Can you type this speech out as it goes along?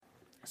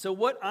So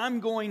what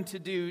I'm going to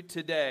do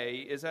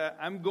today is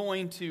I'm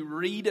going to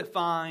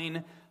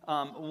redefine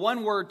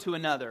one word to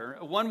another,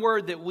 one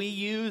word that we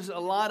use a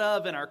lot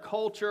of in our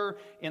culture,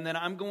 and then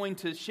I'm going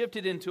to shift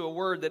it into a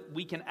word that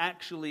we can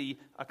actually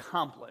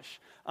accomplish.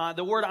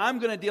 The word I'm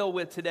going to deal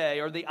with today,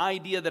 or the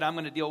idea that I'm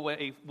going to deal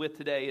with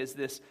today, is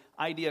this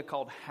idea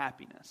called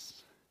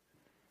happiness.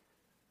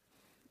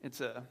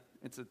 It's a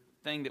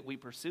thing that we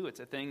pursue.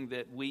 It's a thing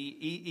that we,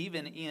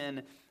 even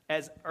in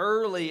as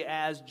early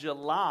as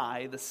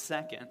July the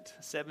 2nd,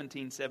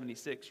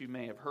 1776, you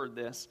may have heard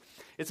this.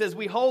 It says,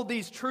 "We hold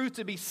these truths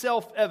to be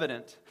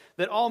self-evident,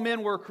 that all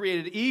men were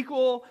created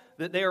equal,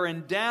 that they are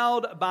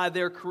endowed by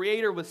their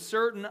Creator with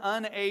certain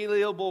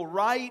unalienable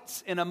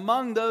rights, and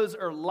among those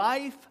are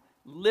life,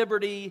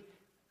 liberty,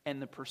 and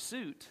the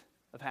pursuit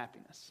of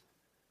happiness."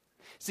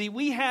 See,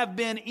 we have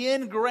been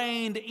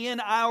ingrained in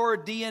our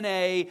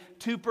DNA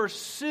to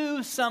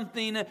pursue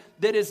something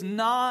that is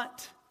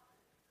not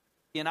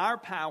in our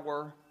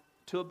power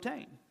to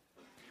obtain.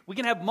 We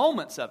can have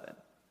moments of it.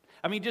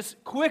 I mean,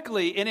 just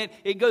quickly, and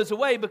it goes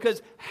away,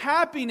 because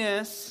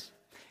happiness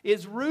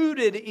is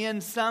rooted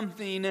in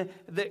something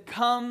that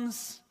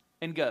comes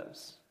and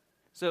goes.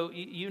 So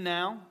you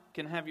now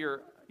can have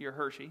your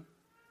Hershey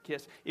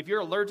Kiss. If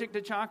you're allergic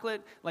to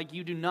chocolate,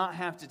 you do not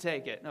have to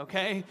take it,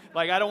 okay?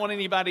 I don't want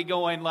anybody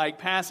going,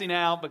 passing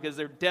out because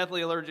they're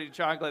deathly allergic to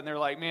chocolate, and they're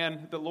like,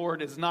 man, the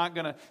Lord is not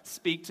going to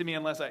speak to me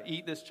unless I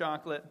eat this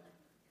chocolate.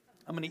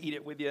 I'm going to eat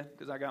it with you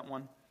because I got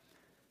one.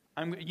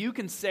 You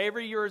can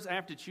savor yours. I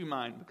have to chew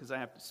mine because I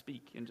have to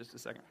speak in just a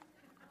second.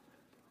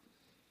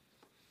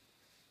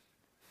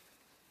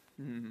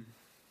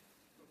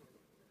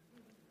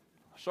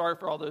 Sorry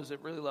for all those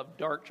that really love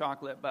dark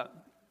chocolate, but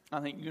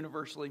I think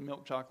universally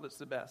milk chocolate's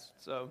the best.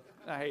 So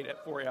I hate it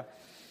for you.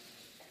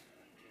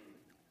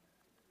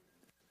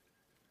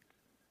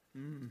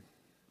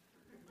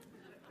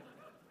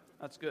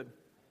 That's good.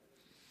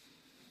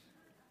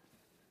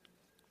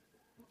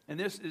 And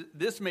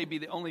this may be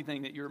the only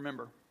thing that you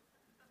remember.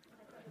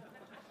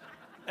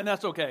 And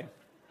that's okay.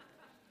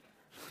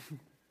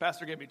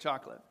 Pastor gave me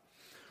chocolate.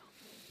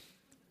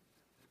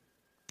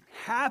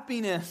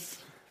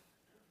 Happiness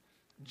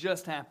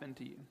just happened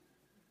to you.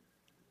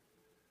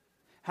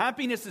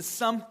 Happiness is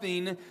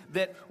something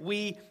that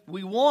we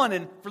want,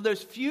 and for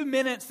those few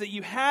minutes that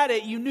you had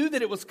it, you knew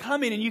that it was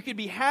coming, and you could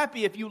be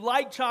happy if you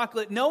like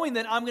chocolate, knowing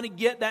that I'm going to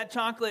get that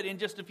chocolate in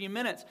just a few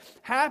minutes.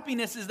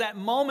 Happiness is that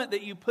moment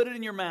that you put it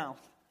in your mouth,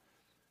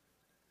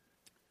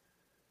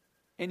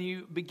 and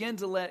you begin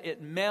to let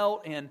it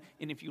melt, and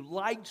if you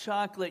like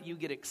chocolate, you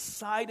get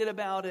excited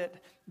about it.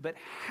 But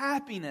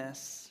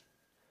happiness,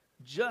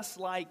 just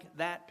like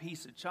that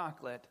piece of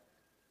chocolate,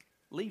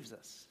 leaves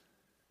us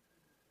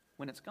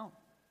when it's gone.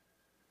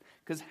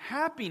 Because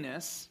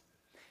happiness,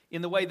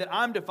 in the way that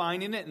I'm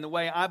defining it, and the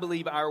way I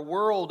believe our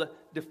world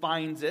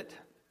defines it,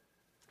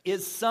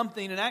 is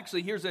something, and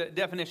actually here's a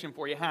definition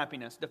for you.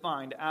 Happiness,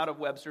 defined out of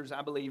Webster's,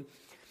 I believe,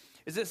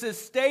 is it says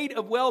state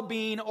of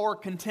well-being or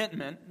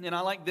contentment, and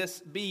I like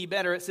this B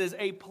better. It says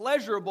a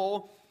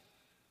pleasurable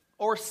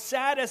or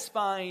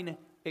satisfying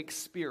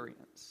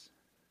experience.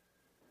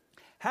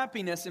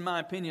 Happiness, in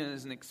my opinion,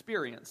 is an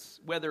experience,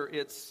 whether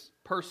it's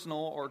personal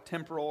or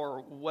temporal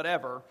or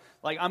whatever.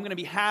 I'm going to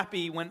be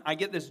happy when I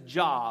get this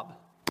job.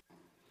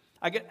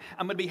 I'm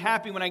going to be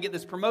happy when I get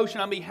this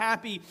promotion. I'm going to be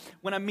happy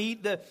when I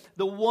meet the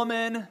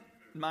woman,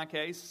 in my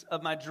case,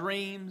 of my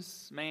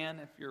dreams. Man,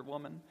 if you're a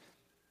woman.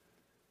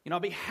 I'll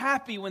be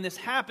happy when this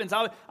happens.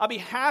 I'll be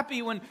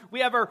happy when we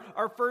have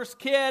our first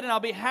kid, and I'll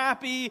be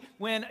happy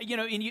when,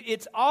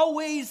 it's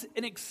always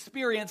an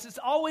experience. It's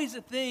always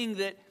a thing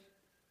that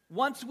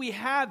once we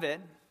have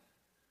it,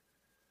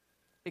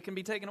 it can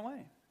be taken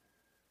away.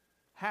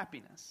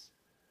 Happiness.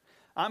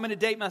 I'm going to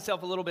date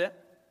myself a little bit.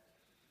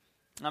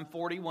 I'm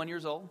 41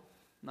 years old.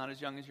 Not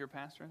as young as your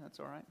pastor. That's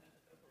all right.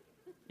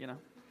 He's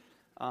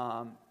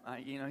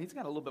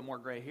got a little bit more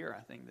gray hair,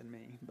 I think, than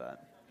me.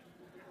 But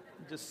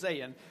just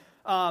saying.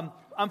 I'm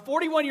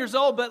 41 years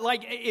old, but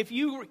if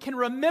you can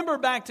remember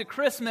back to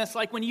Christmas,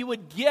 when you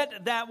would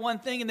get that one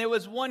thing, and there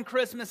was one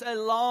Christmas a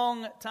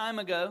long time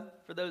ago,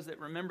 for those that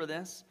remember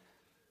this,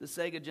 the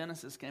Sega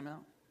Genesis came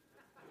out.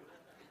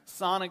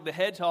 Sonic the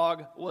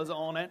Hedgehog was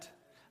on it.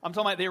 I'm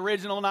talking about the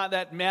original, not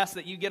that mess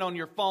that you get on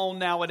your phone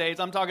nowadays.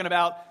 I'm talking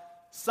about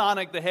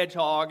Sonic the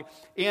Hedgehog.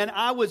 And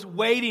I was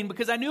waiting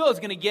because I knew I was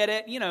going to get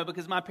it,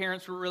 because my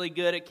parents were really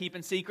good at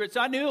keeping secrets. So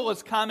I knew it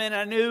was coming.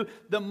 I knew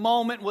the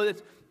moment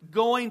was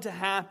going to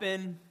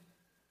happen.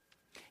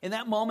 And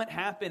that moment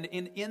happened.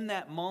 And in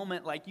that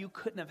moment, you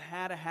couldn't have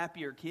had a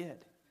happier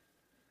kid.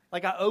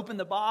 I opened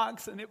the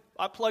box, and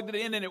I plugged it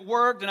in, and it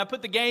worked, and I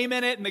put the game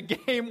in it, and the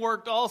game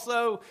worked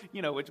also,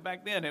 which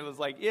back then it was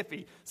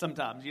iffy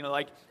sometimes,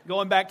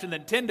 going back to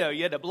Nintendo,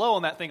 you had to blow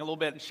on that thing a little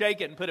bit and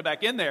shake it and put it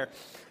back in there.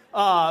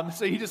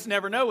 So you just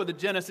never know with the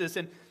Genesis.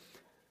 And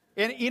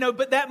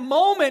but that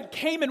moment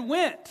came and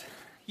went,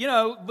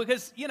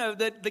 because,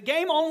 the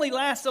game only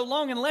lasts so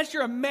long unless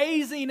you're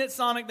amazing at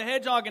Sonic the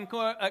Hedgehog and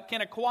can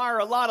acquire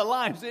a lot of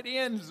lives. It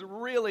ends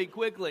really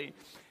quickly.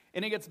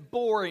 And it gets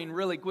boring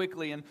really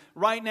quickly. And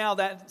right now,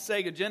 that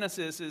Sega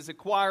Genesis is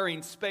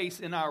acquiring space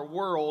in our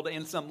world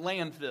in some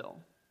landfill.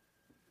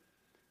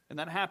 And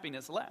that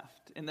happiness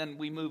left. And then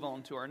we move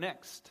on to our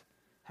next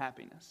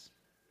happiness.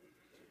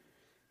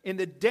 And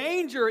the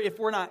danger, if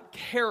we're not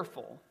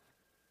careful,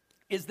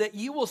 is that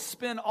you will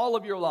spend all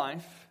of your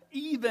life,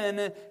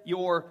 even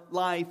your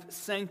life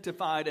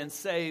sanctified and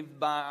saved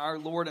by our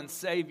Lord and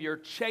Savior,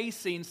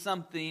 chasing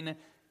something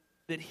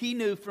that He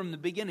knew from the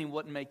beginning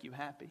wouldn't make you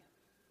happy.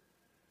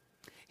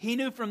 He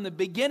knew from the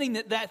beginning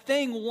that that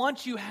thing,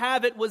 once you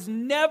have it, was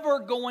never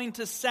going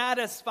to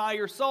satisfy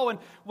your soul. And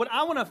what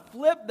I want to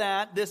flip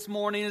that this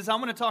morning is I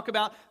want to talk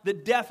about the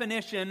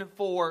definition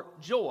for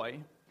joy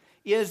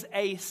is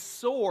a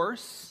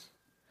source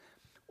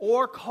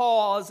or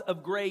cause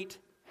of great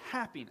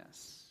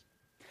happiness.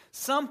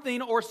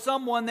 Something or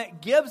someone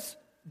that gives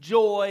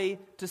joy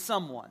to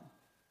someone.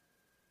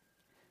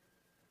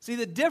 See,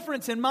 the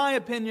difference, in my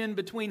opinion,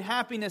 between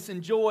happiness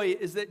and joy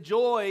is that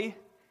joy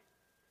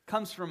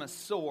comes from a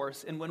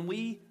source, and when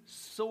we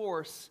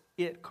source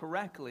it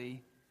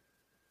correctly,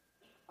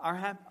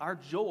 our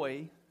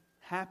joy,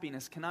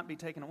 happiness cannot be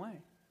taken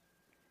away.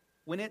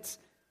 When it's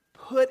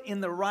put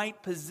in the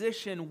right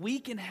position, we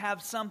can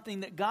have something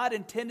that God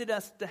intended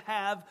us to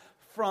have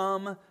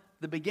from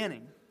the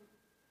beginning.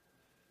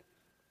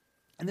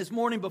 And this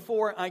morning,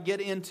 before I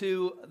get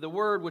into the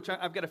Word, which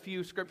I've got a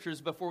few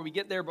scriptures before we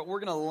get there, but we're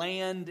going to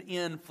land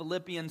in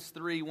Philippians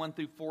 3, 1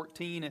 through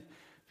 14. If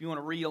you want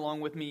to read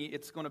along with me,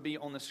 it's going to be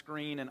on the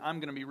screen, and I'm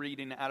going to be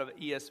reading out of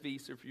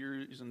ESV, so if you're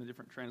using a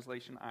different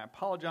translation, I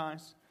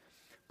apologize.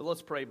 But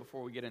let's pray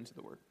before we get into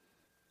the Word.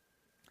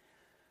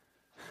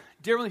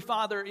 Dear Heavenly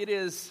Father, it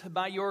is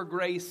by your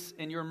grace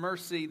and your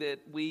mercy that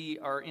we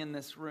are in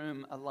this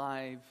room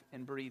alive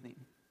and breathing.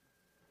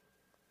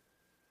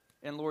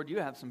 And Lord, you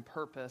have some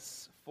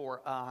purpose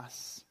for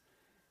us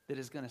that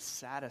is going to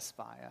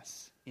satisfy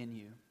us in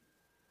you.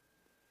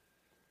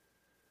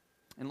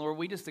 And Lord,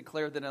 we just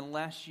declare that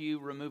unless you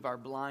remove our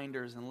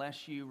blinders,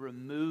 unless you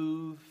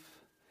remove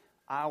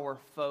our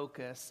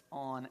focus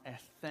on a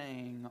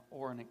thing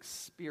or an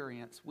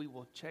experience, we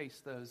will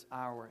chase those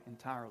our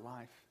entire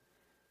life.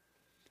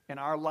 And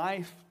our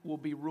life will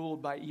be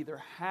ruled by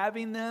either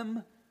having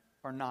them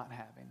or not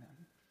having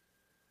them.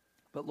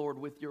 But Lord,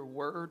 with your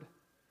word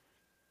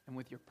and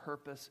with your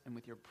purpose and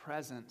with your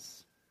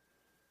presence,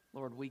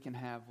 Lord, we can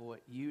have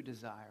what you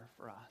desire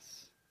for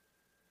us.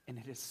 And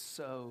it is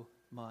so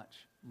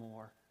much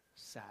more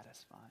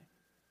satisfying.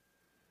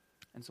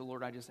 And so,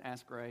 Lord, I just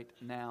ask right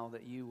now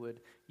that you would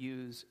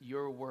use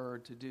your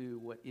word to do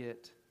what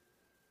it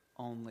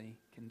only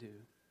can do,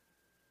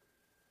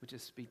 which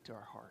is speak to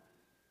our heart.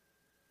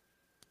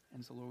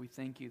 And so, Lord, we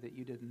thank you that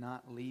you did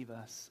not leave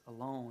us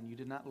alone. You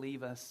did not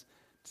leave us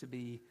to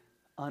be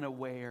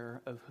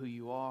unaware of who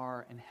you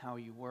are and how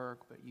you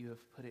work, but you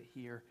have put it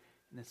here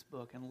in this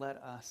book. And let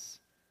us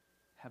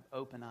have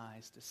open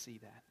eyes to see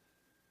that.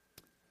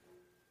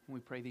 And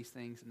we pray these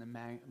things in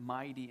the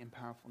mighty and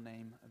powerful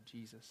name of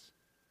Jesus.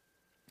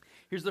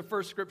 Here's the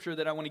first scripture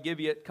that I want to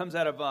give you. It comes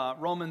out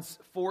of Romans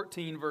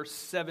 14, verse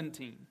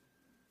 17.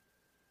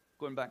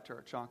 Going back to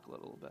our chocolate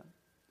a little bit.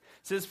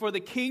 It says, "For the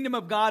kingdom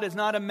of God is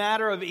not a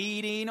matter of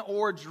eating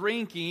or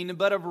drinking,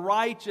 but of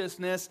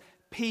righteousness,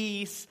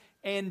 peace,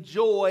 and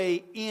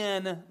joy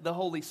in the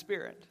Holy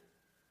Spirit."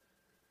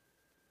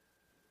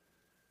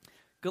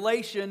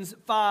 Galatians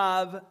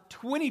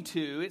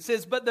 5:22, it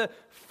says, "But the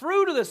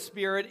fruit of the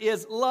Spirit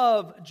is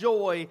love,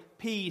 joy,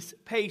 peace,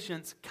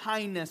 patience,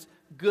 kindness,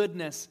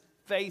 goodness,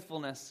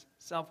 faithfulness,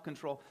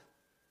 self-control."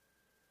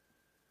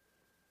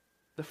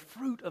 The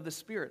fruit of the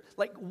Spirit.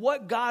 Like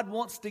what God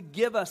wants to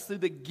give us through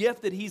the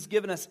gift that He's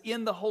given us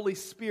in the Holy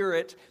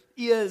Spirit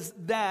is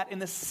that.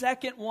 And the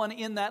second one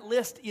in that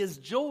list is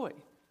joy.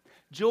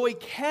 Joy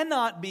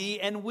cannot be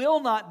and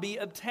will not be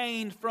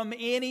obtained from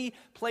any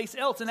place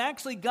else. And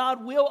actually,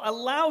 God will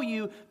allow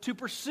you to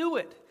pursue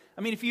it.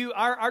 I mean,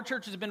 our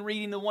church has been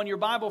reading the one-year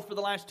Bible for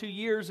the last 2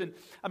 years. And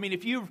I mean,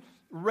 if you've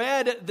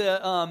read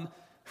the...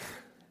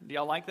 do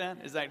y'all like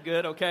that? Is that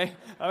good? Okay.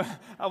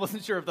 I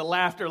wasn't sure if the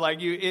laughter, like,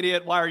 you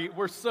idiot, why are you?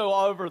 We're so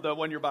over the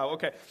one-year Bible.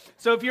 Okay.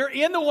 So if you're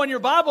in the one-year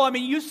Bible, I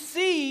mean, you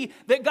see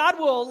that God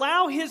will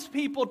allow His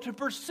people to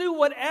pursue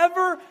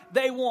whatever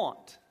they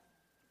want.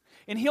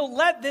 And He'll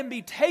let them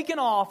be taken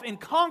off and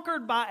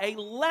conquered by a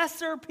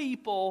lesser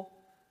people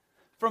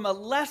from a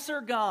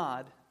lesser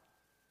God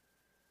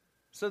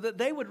so that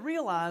they would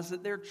realize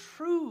that their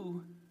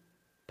true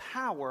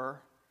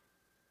power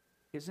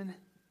is in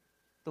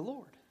the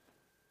Lord.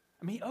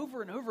 I mean,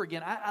 over and over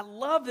again, I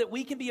love that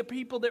we can be a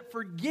people that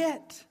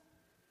forget.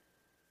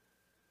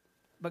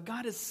 But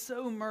God is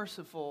so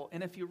merciful.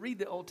 And if you read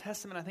the Old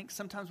Testament, I think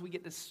sometimes we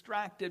get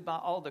distracted by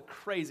all the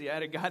crazy. I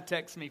had a guy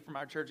text me from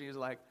our church. He was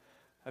like,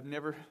 I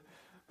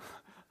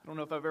don't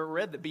know if I've ever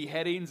read the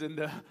beheadings and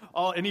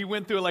and he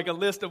went through like a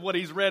list of what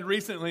he's read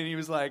recently, and he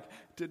was like,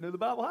 didn't know the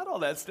Bible had all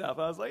that stuff.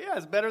 I was like, yeah,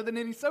 it's better than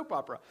any soap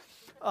opera.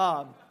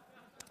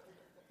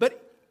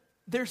 But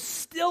there's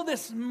still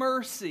this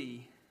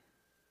mercy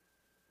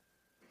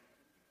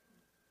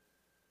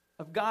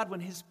of God when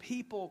His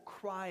people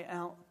cry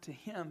out to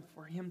Him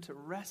for Him to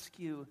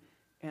rescue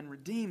and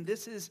redeem.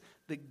 This is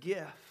the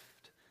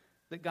gift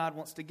that God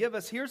wants to give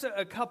us. Here's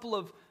a couple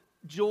of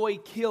joy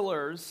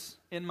killers,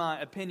 in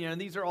my opinion, and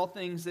these are all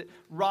things that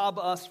rob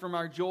us from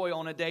our joy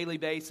on a daily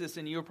basis,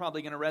 and you're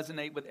probably going to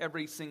resonate with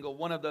every single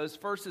one of those.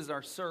 First is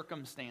our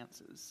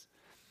circumstances.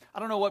 I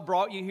don't know what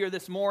brought you here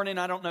this morning.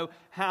 I don't know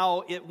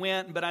how it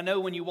went, but I know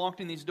when you walked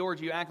in these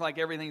doors, you act like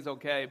everything's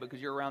okay because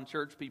you're around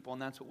church people,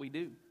 and that's what we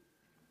do.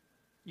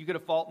 You could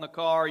have fought in the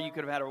car. You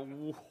could have had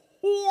a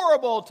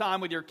horrible time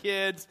with your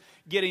kids,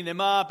 getting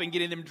them up and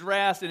getting them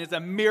dressed, and it's a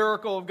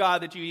miracle of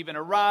God that you even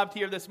arrived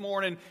here this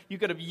morning. You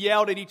could have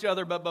yelled at each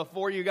other, but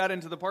before you got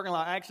into the parking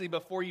lot, actually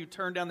before you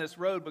turned down this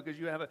road, because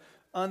you have an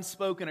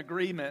unspoken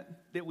agreement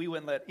that we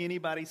wouldn't let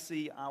anybody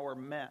see our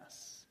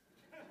mess.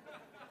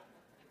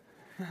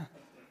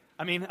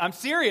 I mean, I'm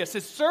serious.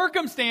 It's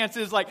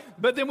circumstances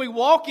but then we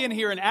walk in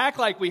here and act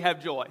like we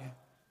have joy.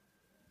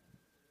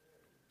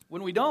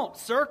 When we don't,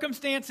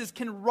 circumstances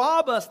can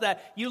rob us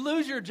that. You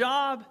lose your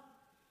job.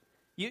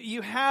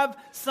 You have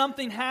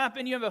something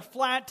happen. You have a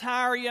flat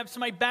tire. You have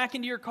somebody back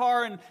into your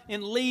car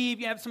and leave.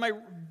 You have somebody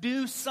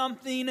do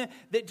something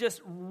that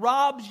just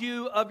robs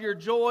you of your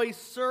joy.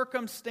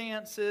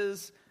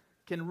 Circumstances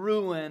can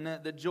ruin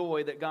the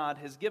joy that God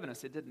has given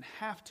us. It didn't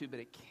have to, but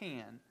it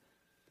can.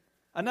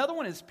 Another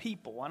one is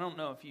people. I don't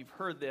know if you've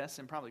heard this,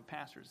 and probably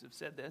pastors have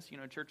said this.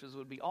 Churches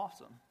would be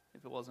awesome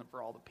if it wasn't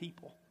for all the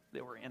people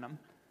that were in them,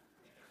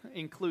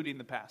 including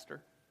the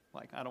pastor.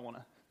 I don't want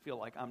to feel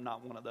like I'm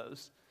not one of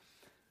those.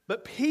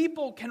 But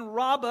people can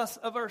rob us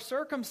of our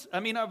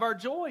of our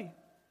joy.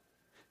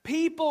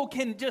 People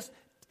can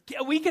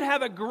we could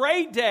have a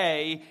great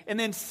day and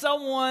then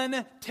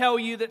someone tell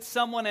you that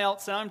someone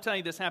else, and I'm telling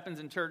you this happens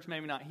in church,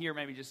 maybe not here,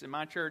 maybe just in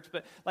my church,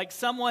 but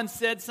someone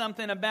said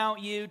something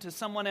about you to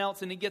someone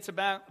else and it gets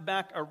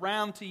back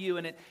around to you,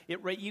 and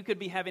you could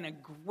be having a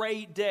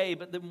great day,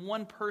 but then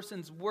one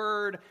person's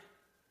word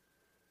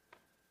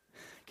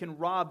can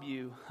rob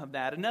you of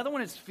that. Another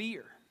one is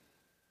fear.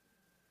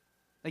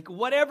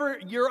 Whatever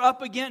you're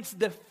up against,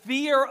 the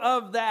fear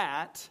of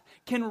that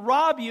can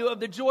rob you of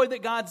the joy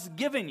that God's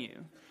given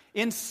you,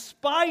 in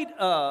spite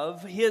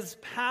of His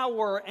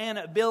power and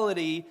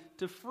ability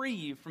to free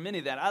you from any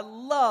of that. I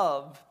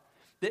love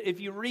that if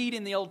you read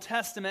in the Old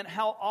Testament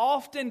how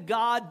often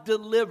God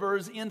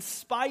delivers in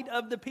spite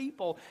of the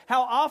people,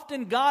 how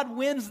often God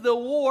wins the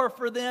war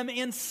for them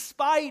in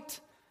spite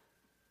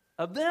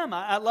of them.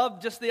 I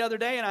love just the other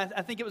day, and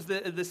I think it was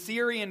the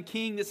Syrian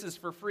king. This is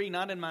for free,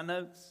 not in my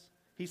notes.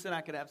 He said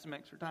I could have some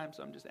extra time,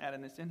 so I'm just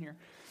adding this in here.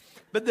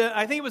 But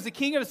I think it was the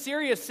king of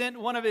Syria sent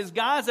one of his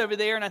guys over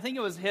there, and I think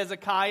it was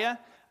Hezekiah.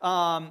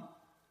 And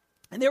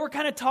they were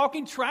kind of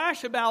talking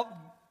trash about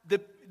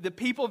the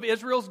people of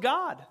Israel's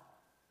God.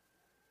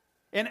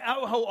 And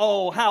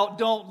how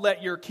don't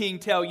let your king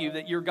tell you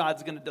that your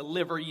God's going to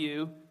deliver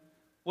you.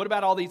 What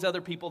about all these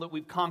other people that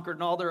we've conquered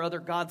and all their other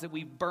gods that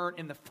we've burnt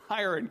in the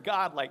fire, and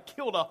God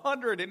killed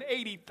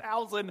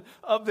 180,000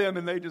 of them,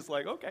 and they just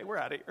okay, we're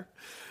out of here.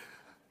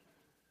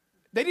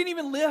 They didn't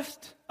even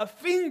lift a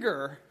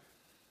finger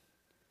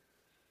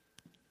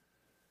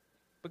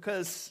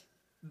because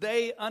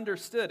they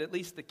understood, at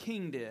least the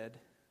king did,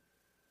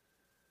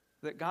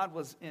 that God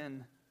was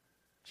in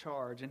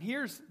charge. And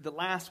here's the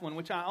last one,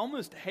 which I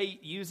almost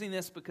hate using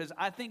this because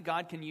I think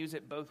God can use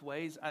it both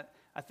ways.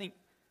 I think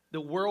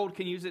the world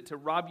can use it to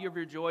rob you of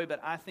your joy, but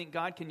I think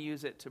God can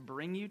use it to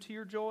bring you to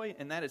your joy,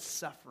 and that is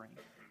suffering.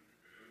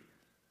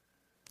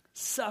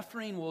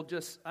 Suffering will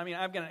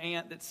I've got an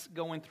aunt that's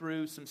going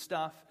through some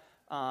stuff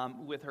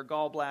with her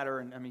gallbladder,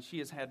 and she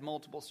has had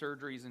multiple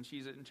surgeries, and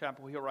she's in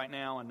Chapel Hill right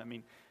now,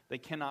 and they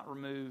cannot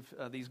remove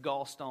these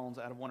gallstones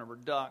out of one of her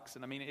ducts,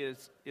 and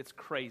it's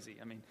crazy.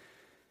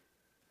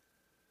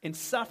 And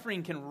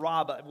suffering can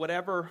rob us.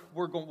 Whatever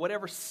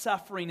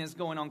suffering is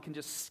going on can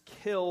just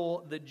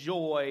kill the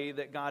joy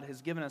that God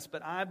has given us.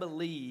 But I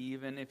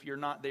believe, and if you're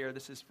not there,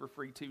 this is for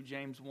free too.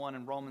 James 1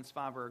 and Romans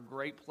 5 are a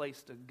great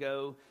place to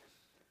go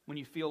when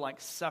you feel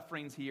like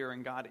suffering's here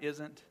and God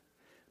isn't,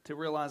 to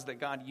realize that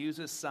God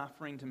uses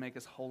suffering to make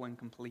us whole and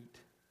complete.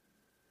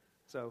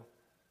 So,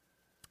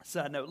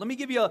 side note. Let me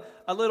give you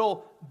a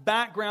little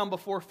background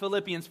before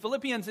Philippians.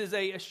 Philippians is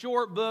a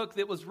short book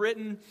that was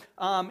written.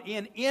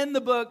 In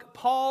the book,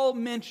 Paul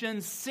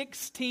mentions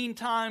 16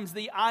 times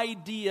the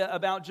idea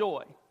about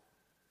joy.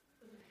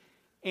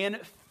 And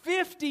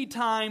 50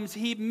 times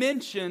he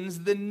mentions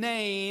the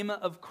name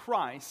of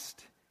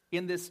Christ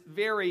in this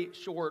very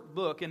short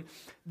book. And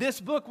this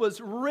book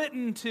was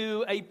written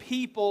to a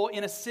people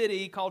in a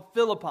city called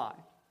Philippi.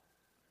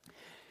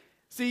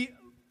 See,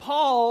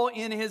 Paul,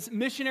 in his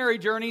missionary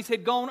journeys,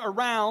 had gone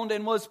around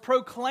and was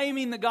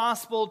proclaiming the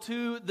gospel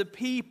to the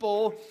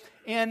people,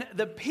 and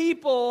the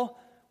people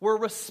were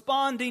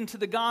responding to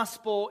the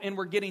gospel and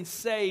were getting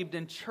saved,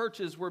 and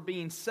churches were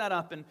being set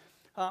up. And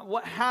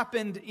what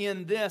happened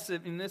in this,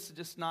 and this is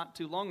just not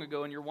too long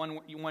ago in your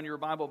one-year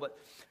Bible, but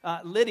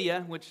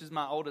Lydia, which is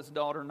my oldest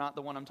daughter, not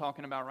the one I'm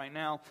talking about right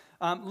now,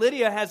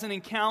 Lydia has an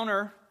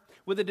encounter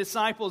with the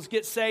disciples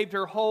gets saved.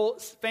 Her whole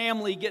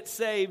family gets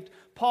saved.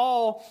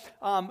 Paul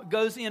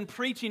goes in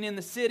preaching in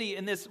the city,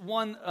 and this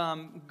one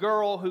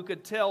girl who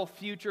could tell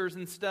futures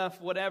and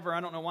stuff, whatever. I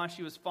don't know why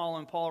she was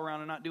following Paul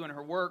around and not doing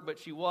her work, but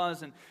she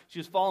was. And she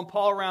was following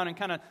Paul around and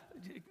kind of,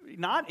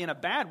 not in a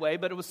bad way,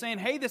 but it was saying,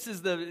 hey, this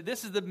is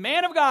the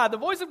man of God, the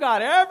voice of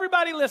God.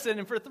 Everybody listen.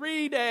 And for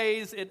 3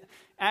 days, it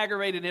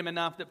aggravated him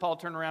enough that Paul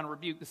turned around and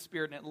rebuked the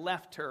spirit, and it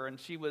left her. And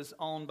she was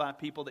owned by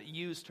people that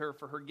used her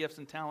for her gifts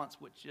and talents,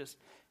 which just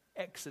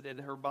exited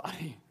her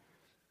body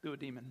through a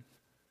demon.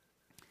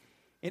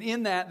 And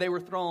in that, they were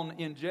thrown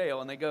in jail,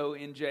 and they go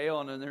in jail,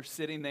 and then they're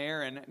sitting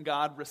there, and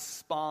God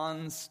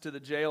responds to the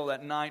jail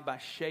that night by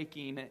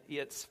shaking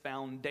its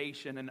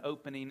foundation and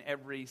opening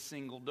every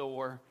single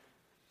door.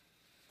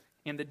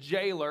 And the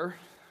jailer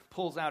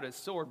pulls out his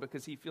sword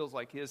because he feels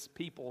like his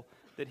people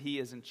that he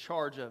is in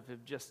charge of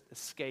have just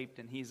escaped,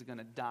 and he's going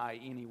to die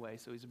anyway,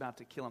 so he's about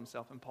to kill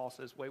himself. And Paul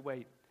says,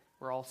 wait,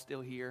 we're all still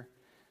here.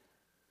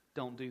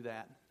 Don't do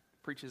that.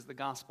 Preaches the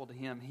gospel to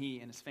him. He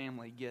and his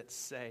family get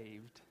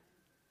saved.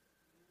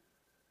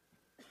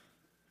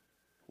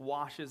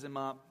 Washes him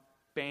up,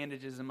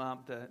 bandages him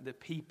up. The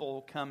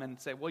people come and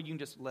say, well, you can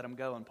just let him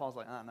go. And Paul's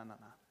like, no.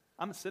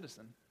 I'm a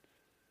citizen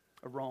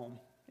of Rome,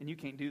 and you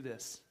can't do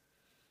this.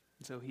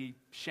 And so he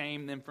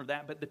shamed them for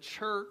that. But the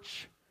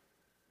church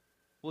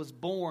was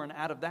born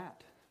out of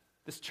that.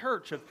 This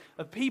church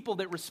of people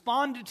that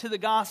responded to the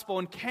gospel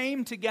and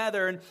came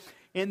together.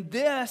 And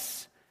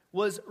this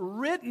was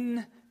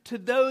written to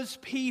those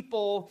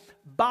people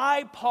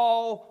by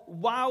Paul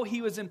while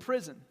he was in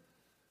prison.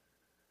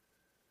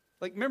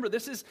 Like, remember,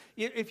 this is,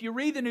 if you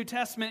read the New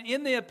Testament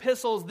in the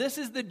epistles, this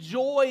is the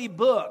joy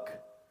book.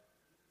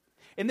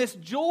 And this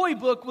joy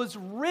book was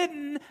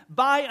written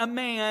by a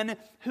man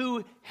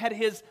who had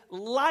his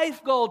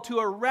life goal to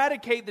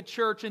eradicate the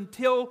church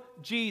until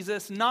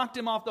Jesus knocked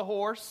him off the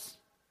horse.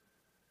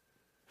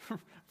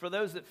 For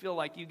those that feel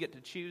like you get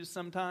to choose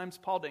sometimes,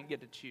 Paul didn't get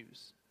to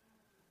choose.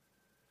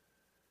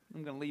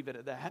 I'm going to leave it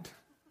at that.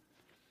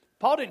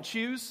 Paul didn't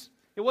choose.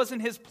 It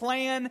wasn't his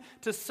plan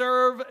to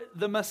serve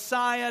the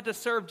Messiah, to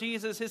serve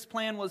Jesus. His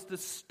plan was to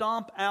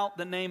stomp out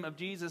the name of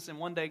Jesus. And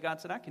one day God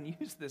said, I can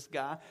use this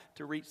guy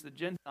to reach the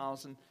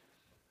Gentiles. And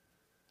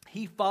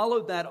he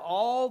followed that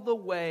all the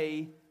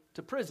way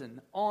to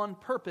prison on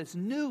purpose.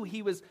 Knew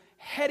he was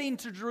heading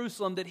to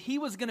Jerusalem, that he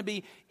was going to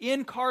be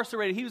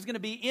incarcerated. He was going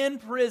to be in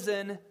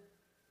prison.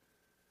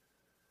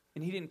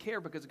 And he didn't care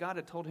because God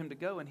had told him to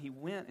go. And he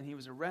went, and he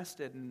was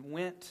arrested and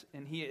went.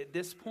 And at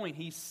this point,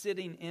 he's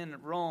sitting in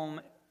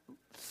Rome,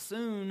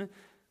 soon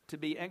to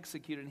be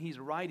executed, and he's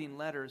writing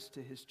letters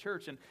to his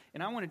church. And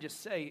I want to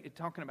just say,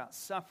 talking about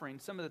suffering,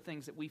 some of the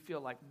things that we feel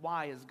like,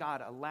 why has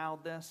God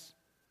allowed this?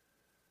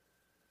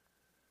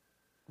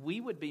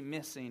 We would be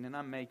missing, and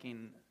I'm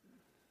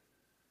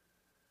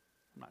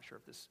not sure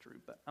if this is true,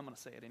 but I'm going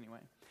to say it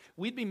anyway.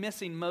 We'd be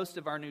missing most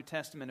of our New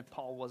Testament if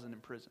Paul wasn't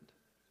imprisoned.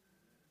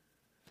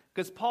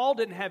 Because Paul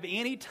didn't have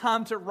any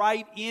time to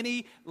write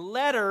any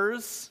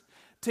letters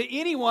to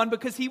anyone,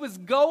 because he was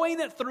going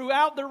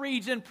throughout the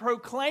region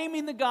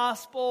proclaiming the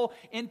gospel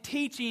and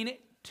teaching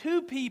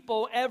to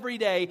people every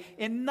day.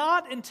 And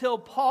not until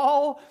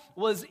Paul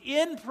was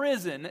in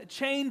prison,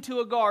 chained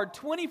to a guard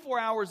 24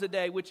 hours a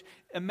day, which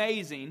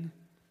amazing.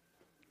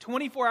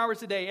 24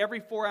 hours a day, every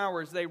 4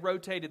 hours they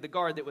rotated the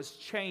guard that was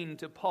chained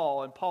to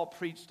Paul, and Paul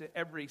preached to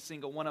every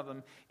single one of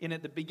them. And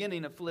at the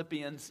beginning of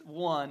Philippians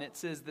 1, it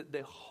says that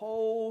the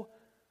whole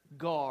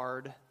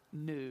guard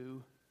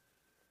knew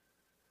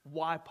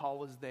why Paul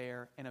was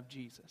there and of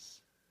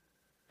Jesus.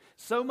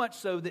 So much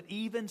so that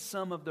even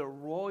some of the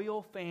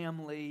royal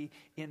family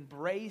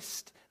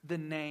embraced the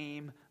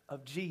name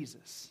of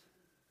Jesus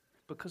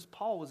because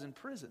Paul was in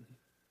prison,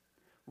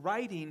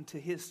 writing to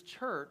his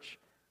church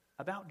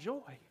about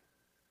joy.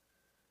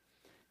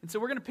 And so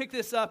we're going to pick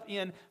this up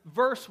in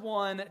verse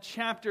 1,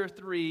 chapter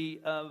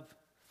 3 of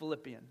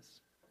Philippians.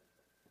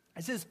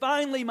 It says,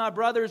 finally, my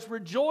brothers,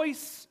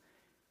 rejoice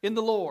in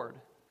the Lord.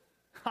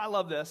 I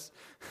love this.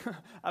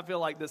 I feel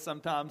like this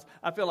sometimes.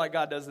 I feel like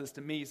God does this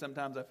to me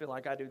sometimes. I feel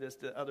like I do this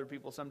to other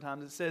people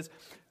sometimes. It says,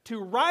 to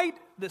write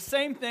the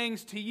same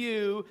things to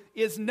you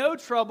is no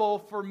trouble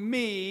for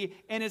me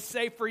and is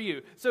safe for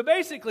you. So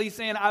basically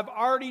saying, I've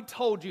already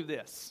told you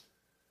this.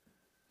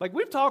 Like,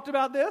 we've talked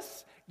about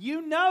this.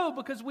 You know,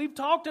 because we've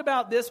talked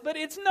about this, but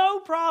it's no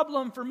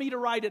problem for me to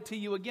write it to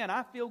you again.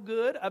 I feel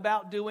good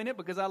about doing it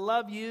because I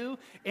love you,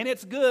 and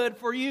it's good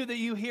for you that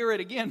you hear it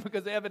again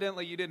because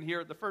evidently you didn't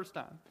hear it the first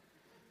time.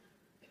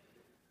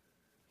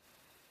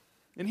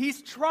 And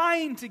he's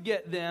trying to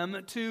get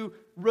them to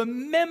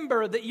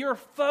remember that your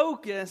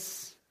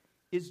focus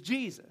is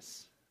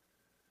Jesus,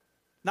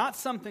 not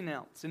something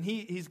else. And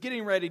he's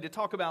getting ready to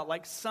talk about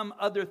like some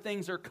other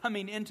things are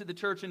coming into the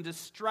church and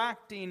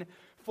distracting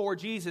for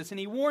Jesus. And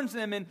he warns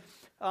them in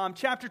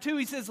chapter 2,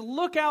 he says,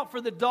 look out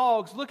for the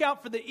dogs, look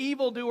out for the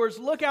evildoers,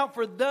 look out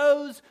for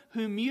those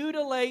who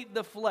mutilate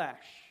the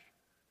flesh.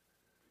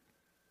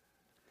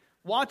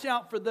 Watch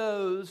out for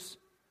those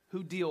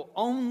who deal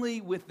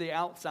only with the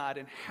outside,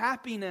 and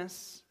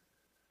happiness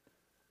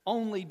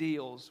only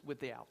deals with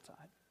the outside.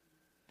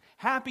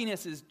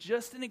 Happiness is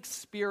just an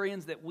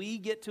experience that we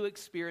get to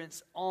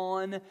experience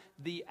on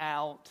the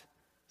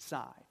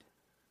outside.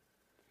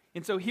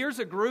 And so here's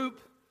a group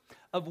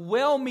of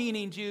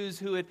well-meaning Jews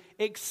who had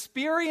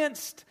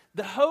experienced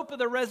the hope of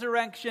the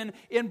resurrection,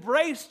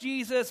 embraced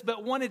Jesus,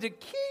 but wanted to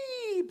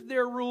keep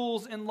their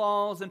rules and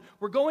laws. And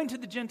we're going to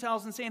the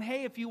Gentiles and saying,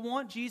 hey, if you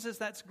want Jesus,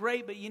 that's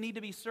great, but you need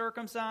to be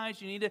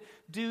circumcised. You need to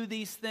do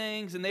these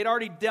things. And they'd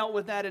already dealt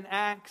with that in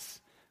Acts.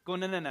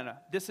 Going, no.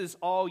 This is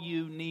all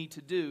you need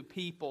to do,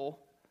 people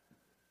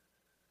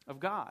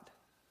of God.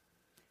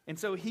 And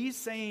so he's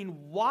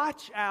saying,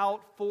 watch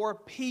out for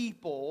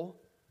people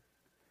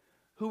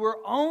who are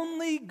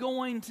only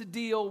going to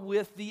deal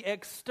with the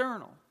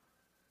external.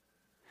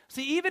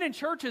 See, even in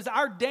churches,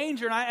 our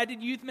danger, and I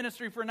did youth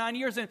ministry for 9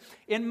 years, and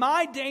in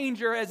my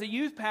danger as a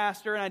youth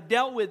pastor, and I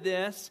dealt with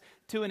this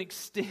to an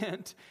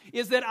extent,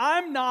 is that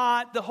I'm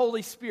not the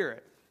Holy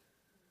Spirit.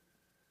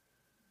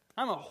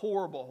 I'm a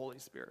horrible Holy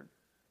Spirit.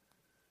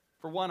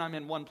 For one, I'm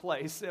in one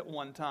place at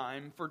one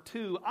time. For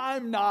two,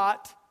 I'm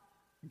not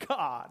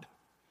God.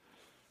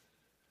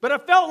 But I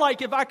felt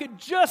like if I could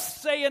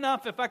just say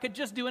enough, if I could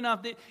just do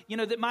enough, that,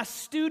 that my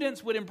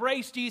students would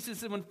embrace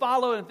Jesus and would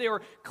follow, and if they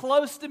were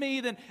close to me,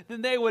 then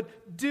they would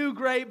do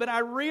great. But I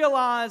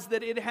realized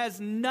that it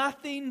has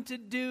nothing to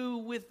do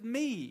with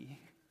me.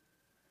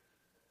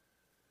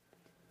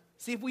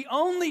 See, if we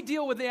only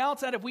deal with the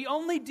outside, if we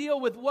only deal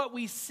with what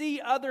we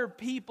see other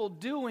people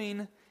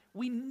doing,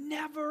 we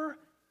never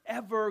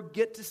ever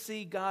get to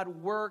see God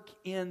work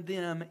in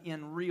them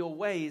in real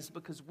ways,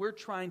 because we're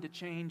trying to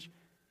change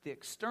the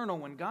external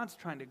when God's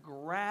trying to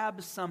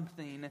grab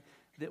something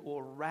that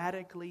will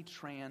radically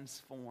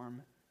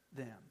transform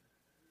them.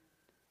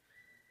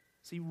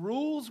 See,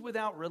 rules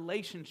without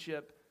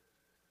relationship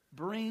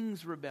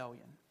brings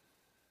rebellion.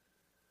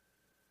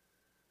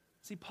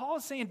 See, Paul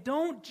is saying,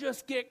 don't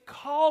just get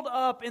caught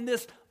up in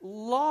this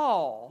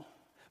law,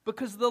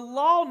 because the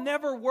law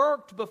never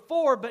worked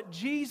before, but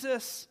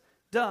Jesus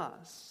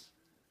does.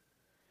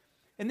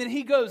 And then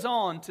he goes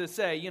on to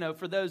say,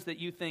 for those that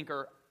you think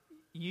are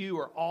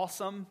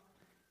awesome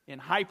and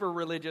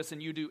hyper-religious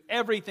and you do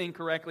everything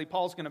correctly,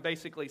 Paul's going to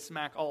basically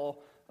smack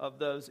all of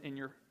those in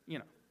your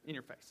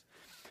face.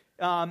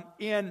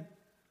 In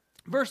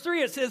verse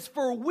 3 it says,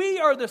 "For we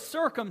are the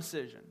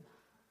circumcision,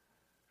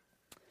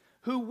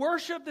 who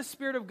worship the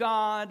Spirit of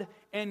God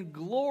and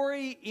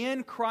glory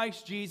in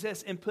Christ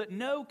Jesus and put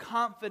no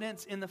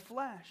confidence in the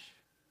flesh."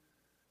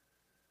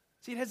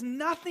 See, it has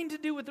nothing to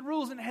do with the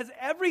rules, and it has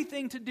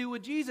everything to do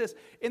with Jesus.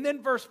 And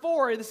then verse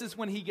 4, this is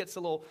when he gets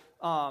a little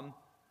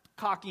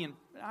cocky and,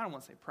 I don't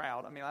want to say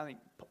proud. I mean, I think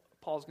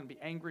Paul's going to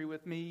be angry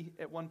with me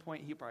at one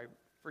point. He'll probably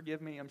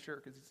forgive me, I'm sure,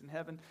 because he's in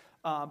heaven.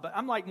 But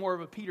I'm like more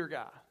of a Peter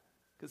guy,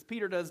 because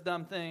Peter does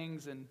dumb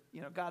things, and,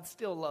 God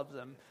still loves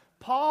him.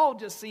 Paul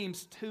just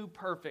seems too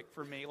perfect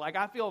for me. Like,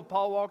 I feel if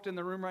Paul walked in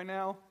the room right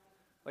now,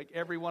 like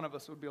every one of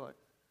us would be like,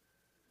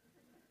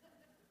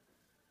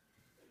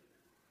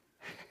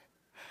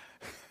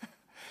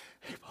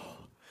 "Hey, Paul.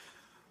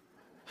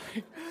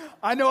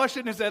 I know I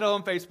shouldn't have said it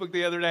on Facebook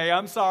the other day.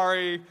 I'm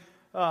sorry."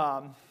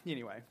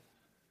 Anyway,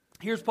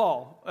 here's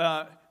Paul.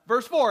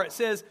 Verse 4, it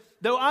says,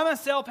 "Though I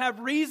myself have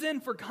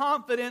reason for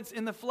confidence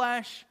in the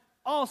flesh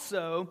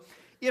also,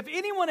 if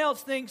anyone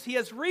else thinks he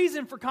has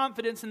reason for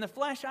confidence in the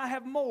flesh, I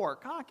have more."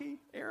 Cocky,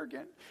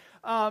 arrogant.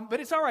 But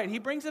it's all right. He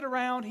brings it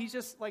around. He's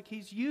just like,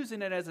 he's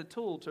using it as a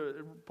tool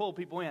to pull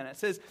people in. It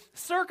says,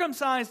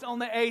 "Circumcised on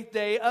the 8th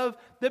day, of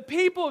the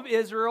people of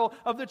Israel,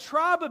 of the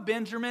tribe of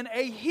Benjamin,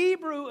 a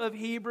Hebrew of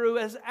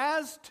Hebrews,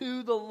 as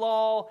to the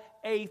law,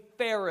 a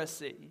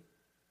Pharisee."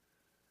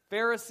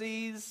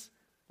 Pharisees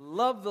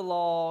loved the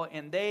law,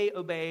 and they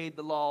obeyed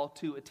the law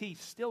to a T.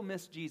 Still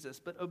missed Jesus,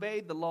 but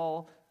obeyed the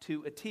law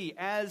to a T.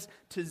 "As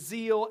to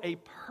zeal, a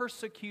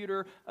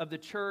persecutor of the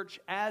church.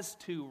 As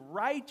to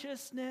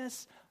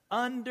righteousness,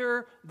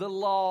 under the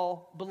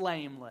law,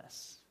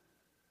 blameless."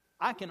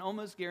 I can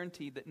almost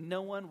guarantee that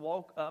no one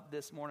woke up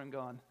this morning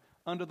going,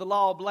 "Under the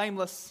law,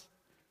 blameless."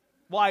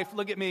 Wife,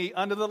 look at me.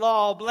 Under the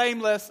law,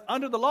 blameless.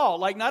 Under the law.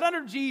 Like, not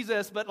under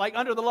Jesus, but like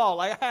under the law.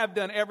 Like, I have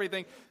done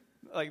everything.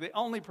 Like, the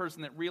only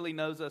person that really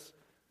knows us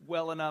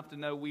well enough to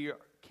know we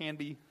can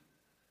be,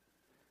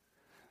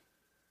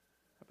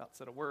 I about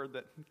said a word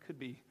that could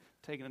be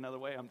taken another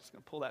way. I'm just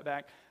going to pull that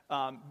back.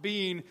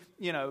 Being,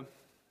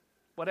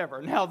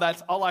 whatever. Now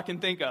that's all I can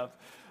think of.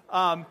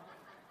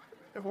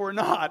 If we're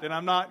not, and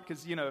I'm not,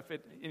 because,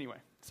 anyway,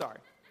 sorry.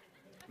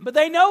 But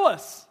they know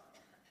us.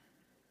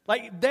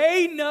 Like,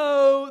 they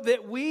know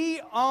that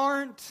we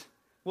aren't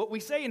what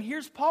we say. And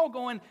here's Paul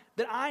going,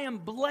 that I am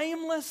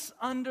blameless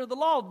under the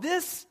law.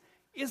 This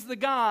is the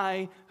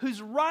guy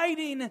who's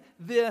writing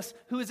this,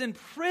 who is in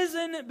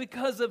prison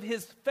because of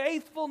his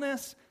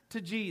faithfulness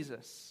to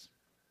Jesus.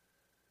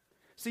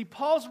 See,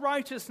 Paul's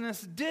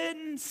righteousness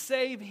didn't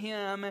save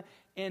him,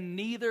 and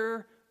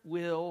neither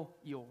will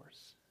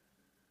yours.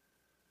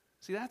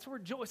 See, that's where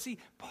joy,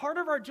 part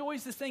of our joy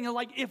is this thing of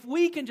like, if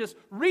we can just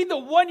read the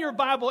one-year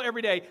Bible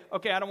every day.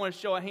 Okay, I don't want to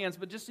show of hands,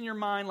 but just in your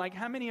mind, like,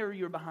 how many of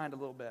you are behind a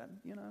little bit,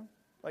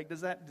 Like,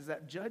 does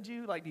that judge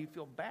you? Like, do you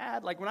feel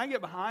bad? Like, when I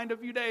get behind a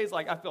few days,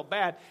 like, I feel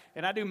bad.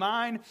 And I do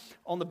mine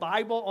on the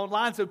Bible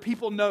online so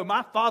people know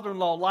my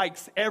father-in-law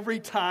likes every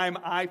time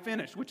I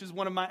finish, which is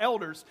one of my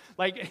elders.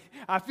 Like,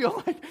 I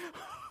feel like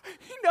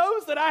he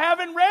knows that I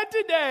haven't read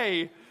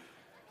today.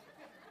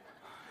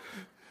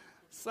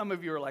 Some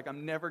of you are like,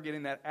 I'm never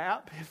getting that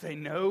app if they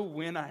know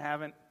when I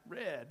haven't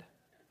read.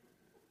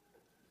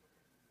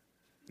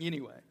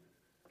 Anyway,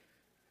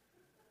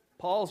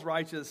 Paul's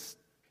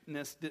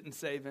righteousness didn't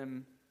save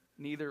him,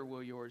 neither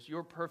will yours.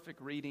 Your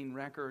perfect reading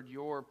record,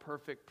 your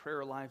perfect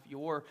prayer life,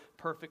 your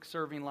perfect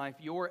serving life,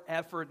 your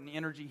effort and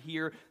energy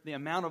here, the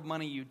amount of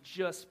money you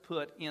just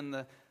put in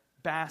the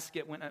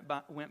basket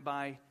went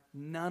by,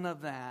 none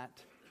of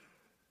that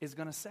is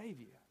going to save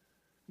you.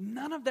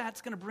 None of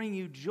that's going to bring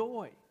you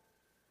joy.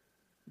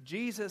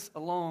 Jesus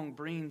alone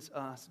brings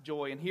us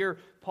joy. And here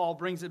Paul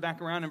brings it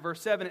back around in verse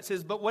 7. It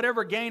says, "But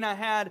whatever gain I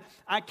had,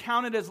 I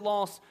counted as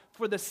loss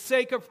for the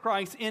sake of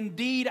Christ.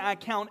 Indeed, I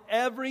count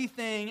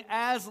everything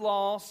as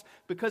loss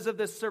because of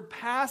the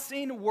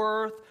surpassing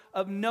worth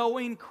of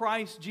knowing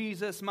Christ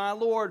Jesus, my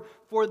Lord.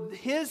 For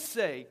His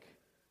sake,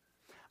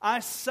 I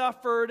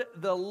suffered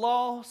the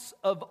loss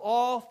of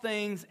all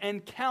things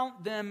and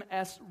count them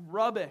as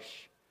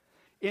rubbish,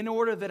 in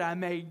order that I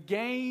may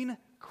gain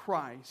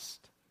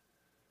Christ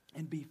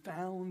and be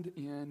found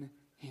in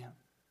Him."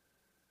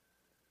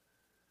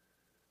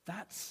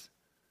 That's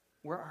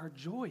where our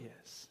joy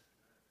is.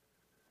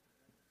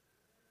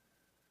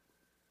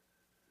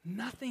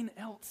 Nothing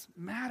else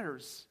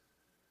matters.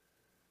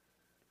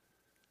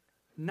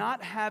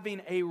 Not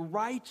having a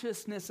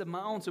righteousness of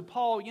my own. So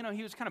Paul,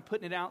 he was kind of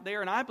putting it out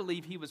there, and I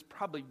believe he was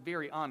probably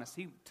very honest.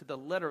 To the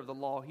letter of the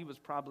law, he was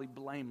probably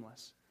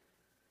blameless.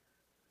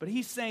 But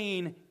he's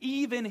saying,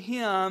 even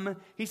him,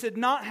 he said,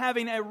 not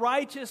having a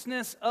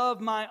righteousness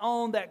of my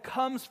own that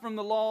comes from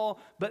the law,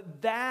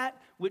 but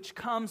that which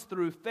comes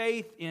through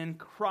faith in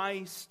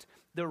Christ,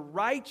 the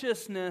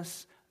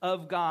righteousness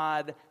of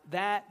God,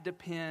 that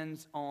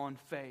depends on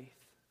faith.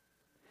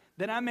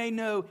 That I may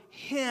know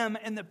Him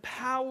and the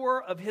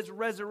power of His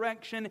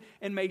resurrection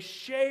and may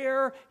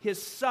share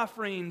His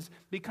sufferings,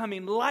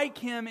 becoming like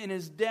Him in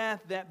His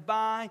death, that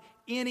by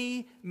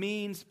any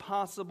means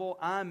possible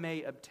I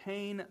may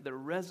obtain the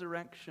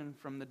resurrection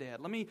from the dead.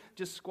 Let me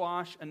just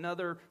squash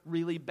another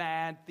really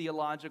bad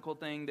theological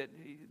thing that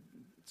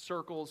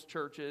circles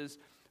churches,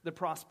 the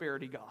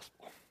prosperity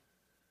gospel.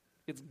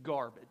 It's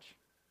garbage.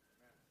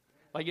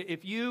 Like,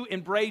 if you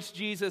embrace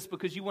Jesus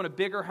because you want a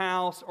bigger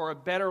house or a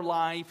better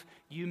life,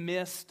 you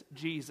missed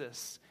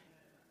Jesus.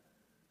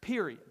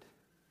 Period.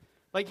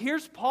 Like,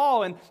 here's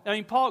Paul,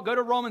 and Paul, go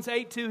to Romans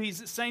 8:2, he's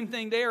the same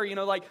thing there,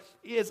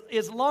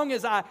 as long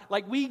as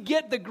we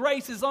get the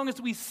grace, as long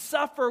as we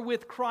suffer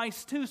with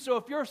Christ too. So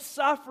if you're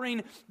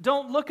suffering,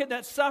 don't look at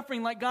that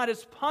suffering like God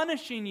is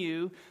punishing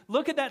you.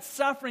 Look at that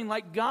suffering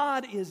like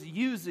God is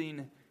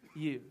using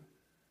you.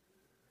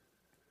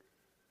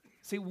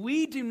 See,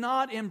 we do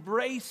not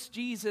embrace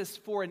Jesus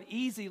for an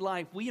easy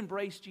life. We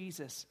embrace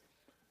Jesus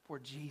for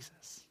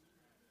Jesus.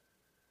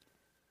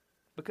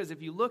 Because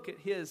if you look at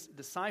His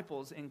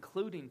disciples,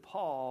 including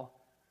Paul,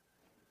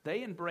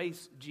 they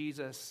embraced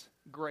Jesus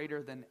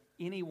greater than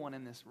anyone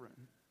in this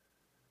room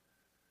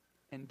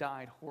and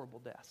died horrible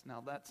deaths.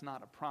 Now, that's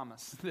not a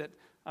promise that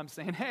I'm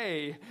saying,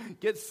 hey,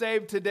 get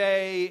saved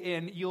today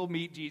and you'll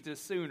meet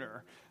Jesus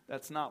sooner.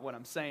 That's not what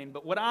I'm saying.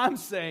 But what I'm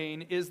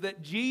saying is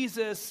that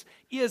Jesus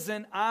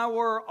isn't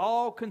our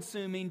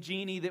all-consuming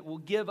genie that will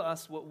give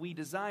us what we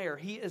desire.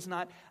 He is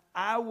not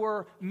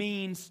our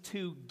means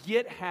to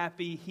get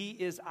happy. He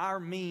is our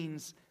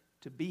means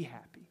to be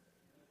happy.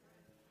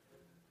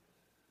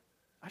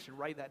 I should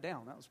write that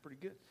down. That was pretty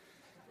good.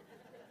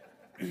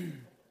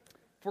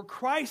 For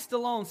Christ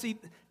alone. See,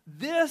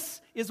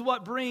 this is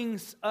what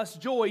brings us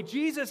joy.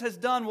 Jesus has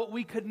done what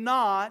we could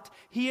not.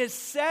 He has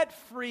set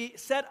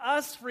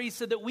us free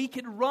so that we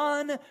could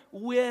run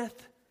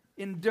with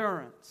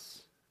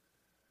endurance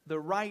the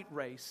right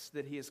race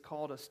that He has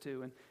called us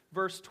to. In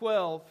verse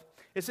 12,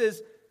 it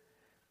says,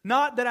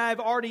 "Not that I have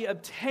already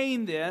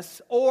obtained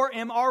this or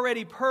am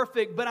already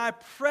perfect, but I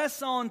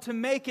press on to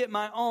make it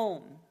my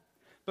own,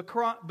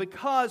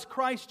 because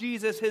Christ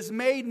Jesus has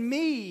made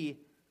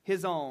me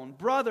His own.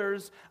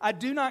 Brothers, I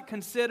do not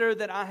consider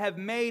that I have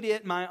made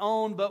it my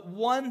own, but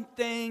one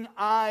thing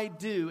I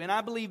do." And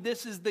I believe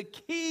this is the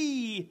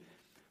key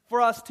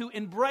for us to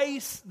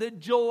embrace the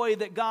joy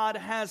that God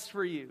has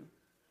for you.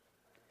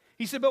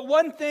 He said, "But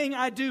one thing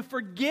I do,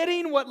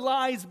 forgetting what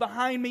lies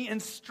behind me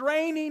and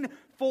straining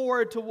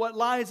forward to what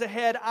lies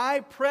ahead,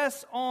 I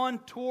press on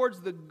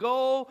towards the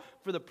goal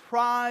for the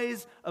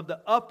prize of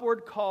the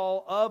upward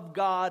call of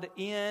God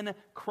in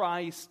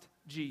Christ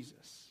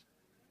Jesus."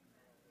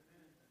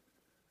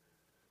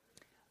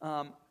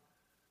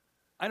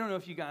 I don't know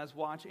if you guys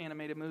watch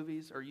animated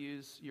movies or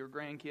use your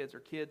grandkids or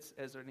kids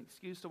as an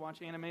excuse to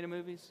watch animated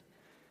movies.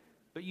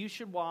 But you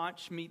should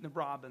watch Meet the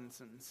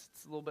Robinsons.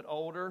 It's a little bit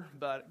older,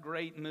 but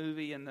great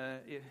movie.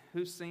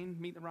 Who's seen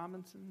Meet the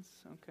Robinsons?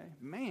 Okay.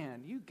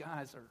 Man, you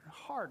guys are a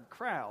hard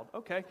crowd.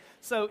 Okay.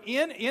 So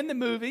in the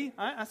movie,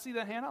 I see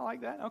that hand. I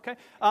like that. Okay.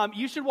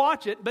 You should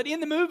watch it. But in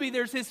the movie,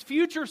 there's his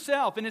future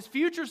self. And his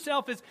future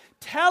self is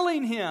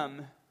telling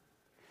him,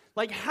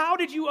 like, how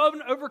did you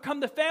overcome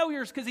the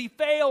failures? Because he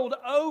failed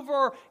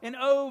over and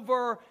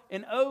over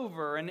and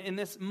over. And in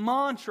this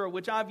mantra,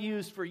 which I've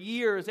used for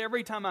years,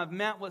 every time I've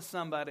met with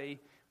somebody,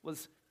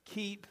 was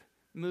keep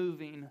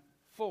moving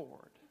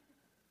forward.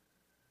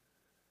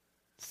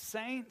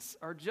 Saints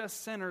are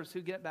just sinners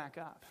who get back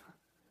up.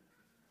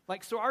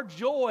 So our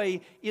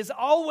joy is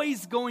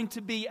always going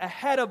to be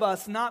ahead of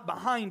us, not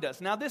behind us.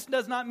 Now, this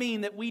does not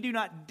mean that we do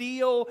not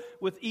deal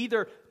with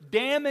either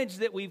damage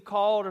that we've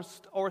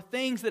caused or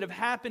things that have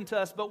happened to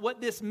us. But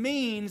what this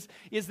means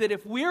is that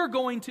if we're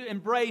going to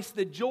embrace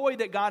the joy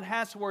that God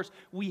has for us,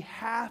 we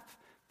have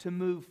to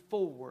move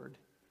forward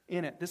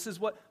in it. This is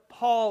what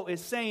Paul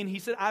is saying. He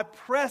said, I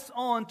press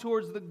on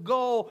towards the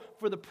goal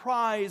for the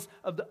prize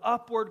of the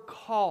upward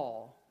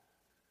call.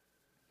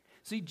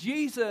 See,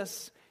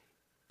 Jesus,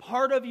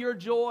 part of your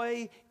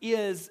joy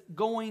is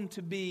going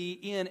to be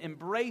in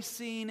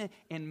embracing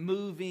and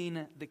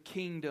moving the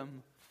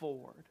kingdom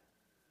forward.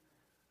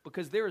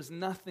 Because there is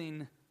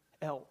nothing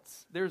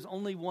else. There's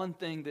only one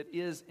thing that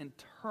is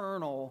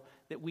internal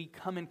that we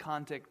come in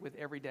contact with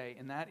every day,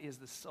 and that is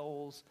the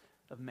souls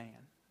of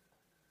man.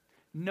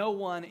 No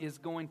one is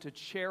going to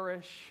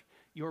cherish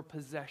your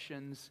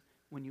possessions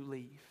when you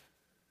leave.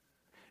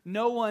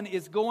 No one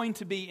is going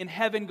to be in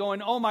heaven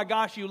going, oh my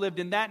gosh, you lived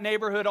in that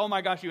neighborhood. Oh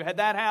my gosh, you had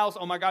that house.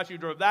 Oh my gosh, you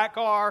drove that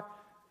car.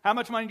 How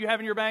much money do you have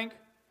in your bank?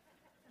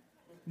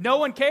 No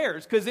one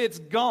cares because it's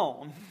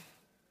gone.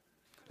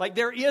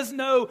 There is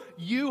no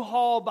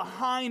U-Haul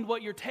behind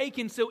what you're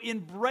taking. So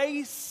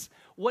embrace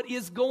what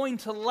is going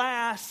to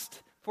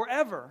last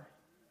forever.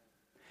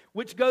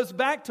 Which goes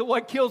back to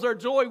what kills our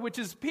joy, which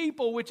is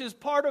people, which is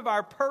part of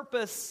our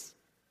purpose.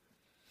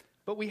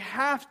 But we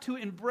have to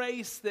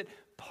embrace that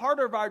part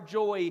of our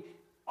joy,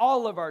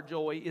 all of our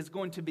joy, is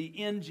going to be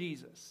in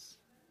Jesus.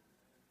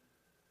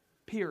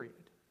 Period.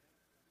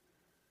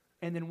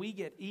 And then we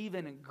get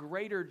even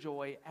greater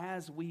joy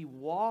as we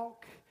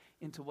walk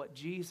into what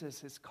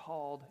Jesus has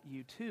called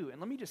you to. And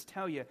let me just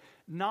tell you,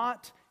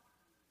 not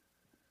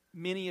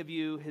many of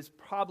you has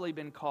probably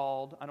been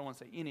called, I don't want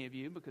to say any of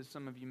you because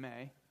some of you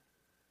may,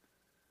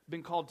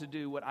 been called to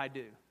do what I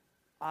do.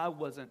 I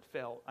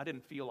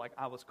didn't feel like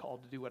I was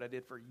called to do what I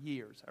did for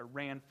years. I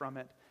ran from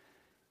it.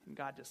 And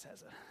God just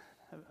has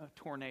a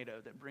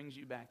tornado that brings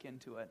you back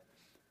into it.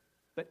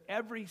 But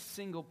every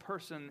single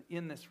person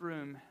in this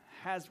room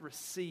has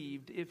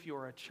received, if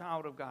you're a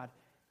child of God,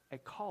 a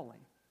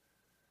calling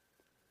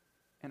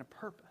and a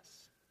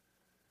purpose.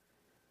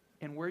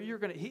 And where you're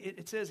going to,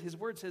 it says, His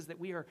word says that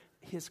we are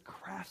His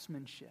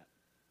craftsmanship.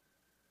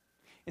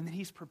 And that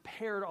He's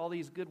prepared all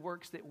these good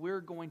works that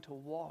we're going to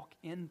walk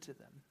into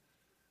them.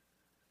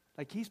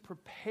 He's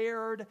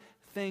prepared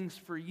things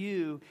for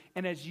you.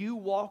 And as you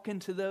walk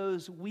into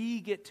those, we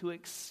get to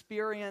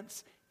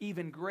experience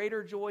even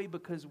greater joy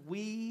because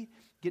we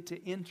get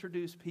to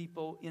introduce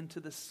people into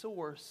the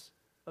source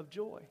of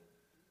joy.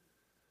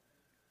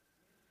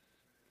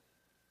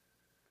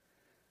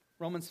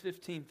 Romans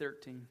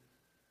 15:13.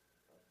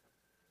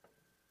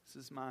 This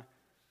is my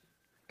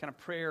kind of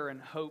prayer and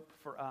hope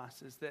for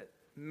us, is that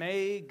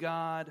may the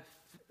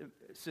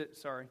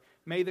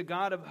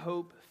God of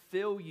hope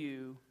fill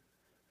you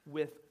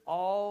with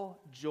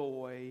all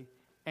joy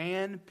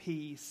and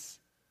peace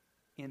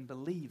in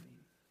believing,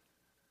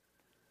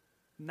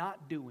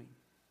 not doing,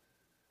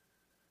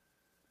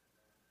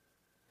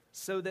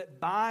 so that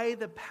by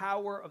the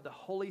power of the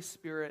Holy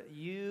Spirit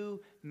you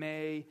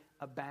may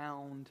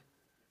abound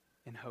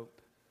in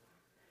hope.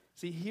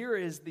 See, here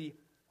is the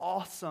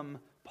awesome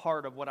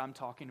part of what I'm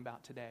talking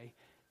about today.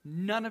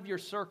 None of your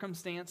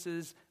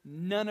circumstances,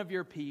 none of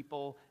your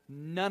people,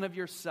 none of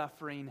your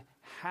suffering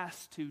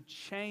has to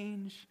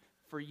change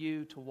for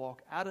you to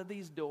walk out of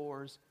these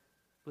doors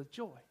with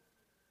joy.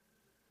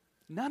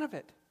 None of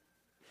it.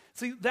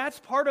 See, that's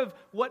part of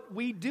what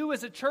we do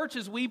as a church,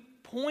 is we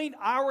point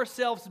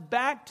ourselves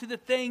back to the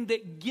thing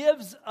that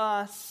gives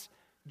us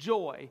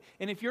joy.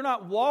 And if you're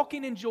not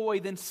walking in joy,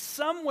 then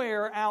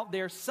somewhere out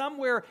there,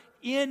 somewhere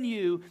in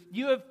you,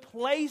 you have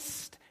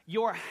placed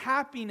your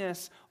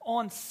happiness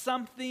on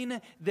something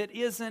that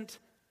isn't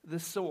the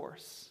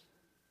source.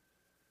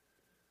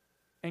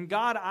 And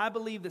God, I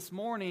believe this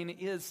morning,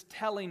 is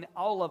telling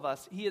all of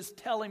us, He is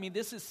telling me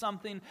this is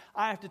something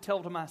I have to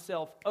tell to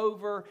myself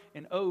over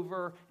and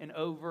over and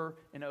over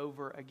and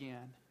over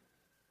again.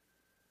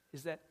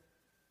 Is that,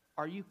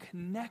 are you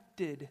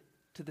connected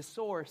to the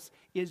source?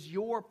 Is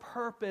your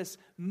purpose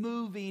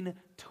moving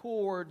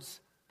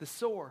towards the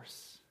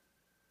source?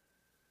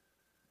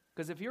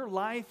 Because if your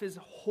life is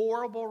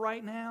horrible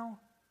right now,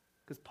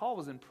 because Paul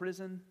was in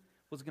prison,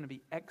 was going to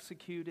be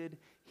executed,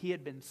 he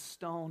had been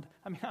stoned.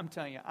 I mean, I'm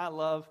telling you, I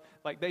love,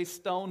 they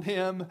stoned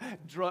him,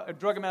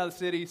 drug him out of the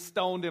city,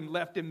 stoned him,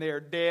 left him there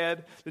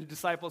dead. The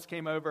disciples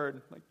came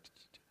over and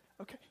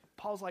Okay,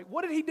 Paul's like,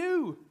 what did he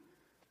do?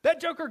 That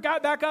joker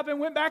got back up and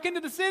went back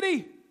into the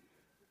city.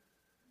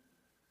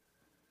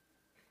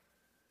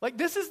 Like,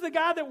 this is the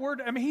guy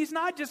that he's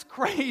not just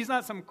crazy. He's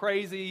not some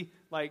crazy,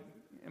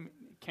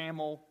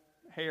 camel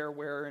hair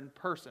wearing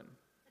person.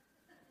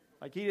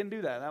 Like, he didn't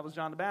do that. That was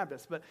John the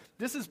Baptist. But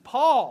this is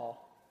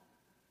Paul,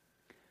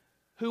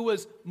 who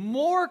was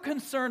more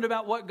concerned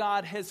about what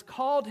God has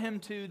called him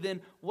to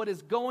than what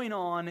is going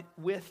on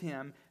with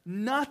him.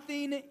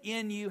 Nothing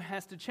in you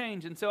has to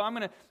change. And so I'm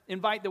going to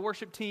invite the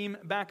worship team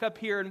back up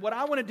here. And what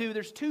I want to do,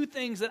 there's two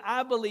things that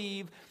I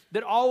believe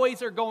that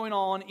always are going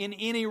on in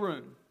any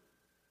room.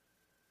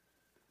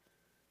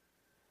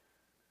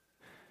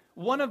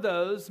 One of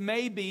those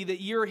may be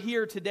that you're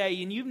here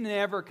today and you've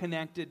never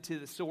connected to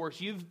the source.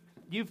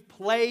 You've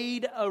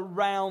played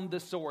around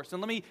the source.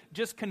 And let me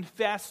just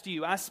confess to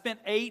you, I spent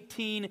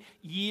 18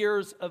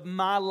 years of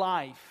my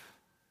life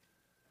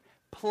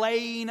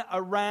playing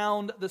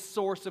around the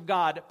source of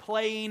God,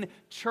 playing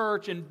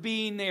church and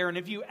being there. And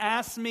if you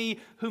asked me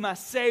who my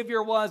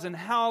Savior was and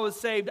how I was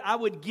saved, I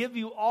would give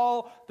you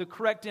all the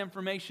correct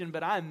information,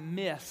 but I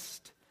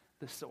missed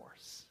the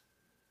source.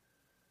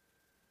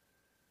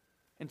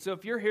 And so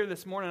if you're here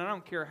this morning, I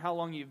don't care how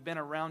long you've been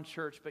around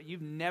church, but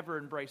you've never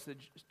embraced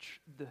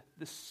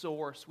the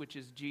source, which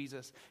is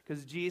Jesus.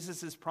 Because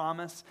Jesus'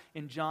 promise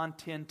in John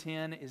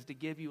 10:10 is to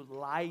give you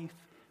life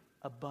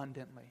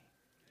abundantly.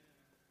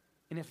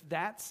 And if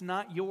that's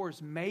not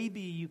yours,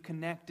 maybe you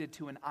connected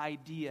to an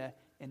idea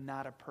and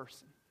not a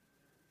person.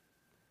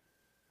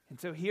 And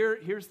so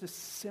here's the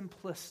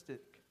simplistic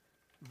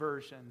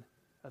version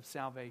of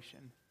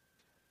salvation.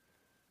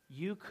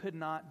 You could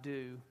not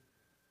do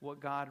what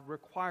God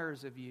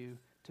requires of you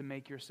to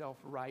make yourself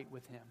right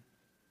with Him.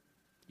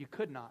 You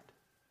could not,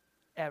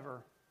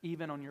 ever,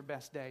 even on your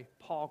best day.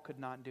 Paul could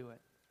not do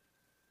it.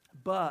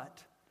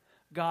 But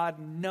God,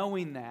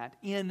 knowing that,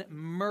 in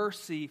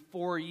mercy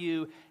for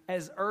you,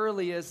 as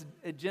early as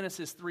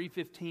Genesis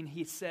 3:15,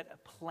 He set a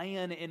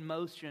plan in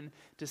motion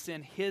to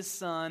send His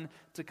Son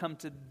to come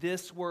to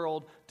this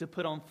world, to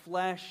put on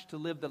flesh, to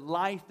live the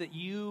life that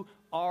you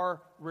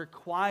are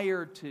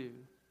required to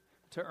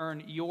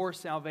earn your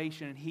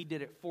salvation. And He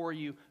did it for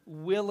you,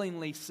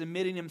 willingly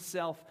submitting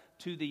Himself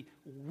to the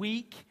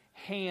weak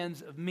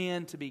hands of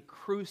men to be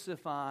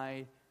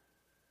crucified,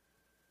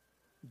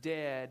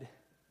 dead,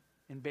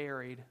 and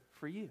buried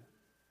for you,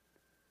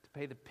 to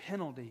pay the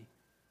penalty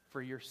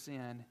for your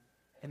sin,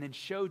 and then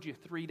showed you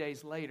 3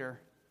 days later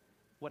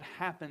what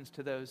happens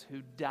to those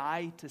who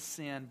die to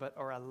sin but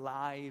are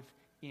alive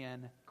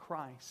in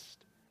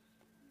Christ.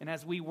 And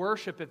as we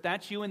worship, if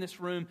that's you in this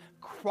room,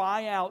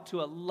 cry out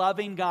to a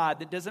loving God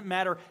that doesn't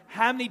matter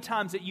how many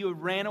times that you have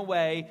ran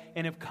away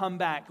and have come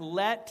back.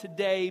 Let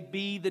today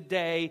be the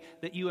day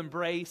that you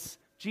embrace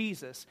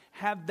Jesus.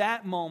 Have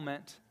that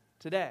moment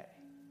today.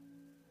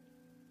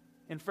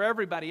 And for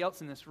everybody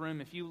else in this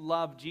room, if you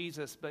love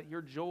Jesus, but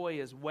your joy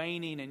is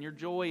waning and your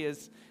joy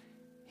is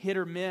hit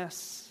or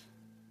miss,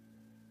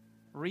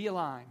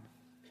 realign.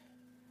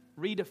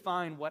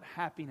 Redefine what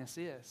happiness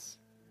is.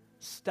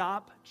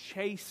 Stop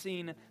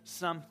chasing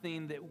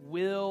something that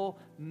will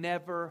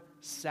never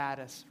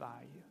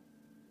satisfy you.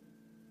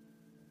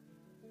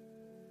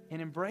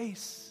 And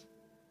embrace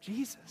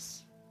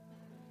Jesus.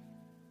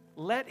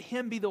 Let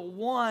Him be the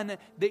one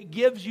that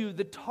gives you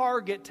the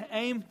target to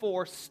aim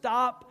for.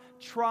 Stop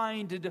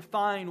trying to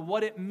define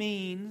what it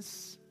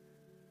means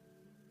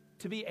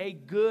to be a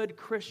good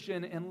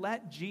Christian and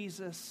let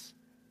Jesus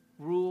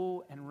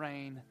rule and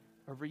reign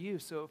over you.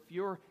 So if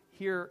you're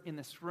here in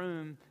this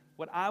room,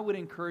 what I would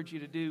encourage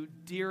you to do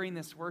during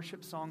this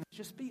worship song is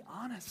just be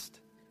honest.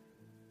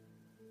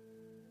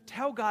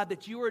 Tell God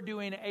that you are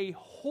doing a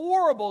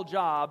horrible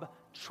job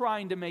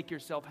trying to make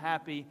yourself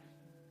happy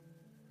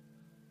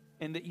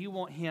and that you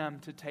want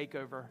Him to take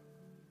over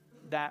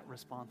that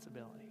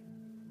responsibility.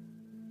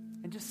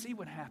 And just see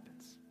what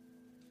happens.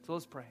 So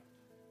let's pray.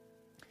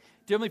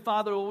 Dear Heavenly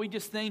Father, Lord, we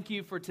just thank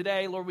You for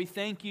today. Lord, we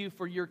thank You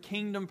for Your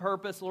kingdom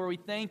purpose. Lord, we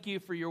thank You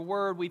for Your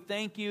word. We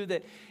thank You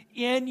that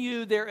in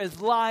You there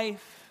is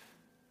life.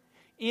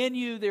 In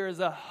You there is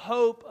a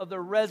hope of the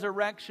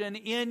resurrection.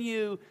 In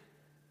You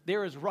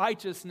there is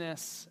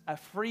righteousness, a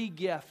free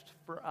gift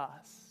for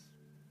us.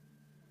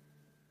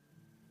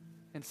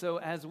 And so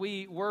as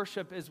we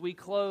worship, as we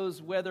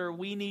close, whether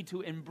we need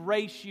to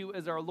embrace You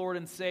as our Lord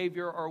and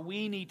Savior or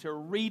we need to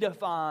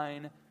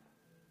redefine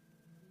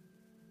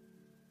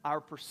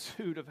our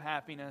pursuit of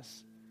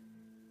happiness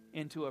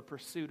into a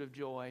pursuit of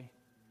joy,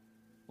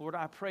 Lord,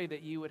 I pray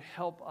that You would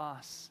help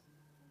us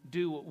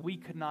do what we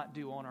could not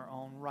do on our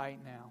own right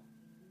now.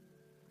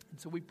 And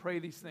so we pray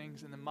these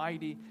things in the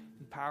mighty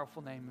and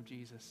powerful name of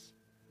Jesus.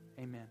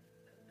 Amen.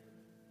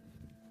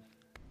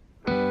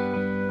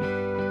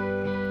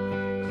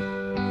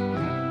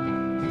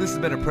 This has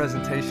been a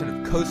presentation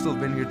of Coastal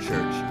Vineyard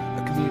Church,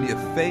 a community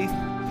of faith,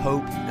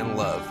 hope, and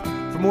love.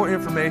 For more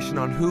information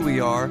on who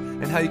we are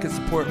and how you can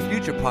support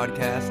future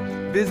podcasts,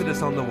 visit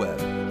us on the web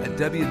at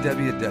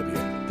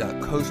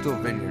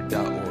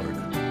www.coastalvineyard.org.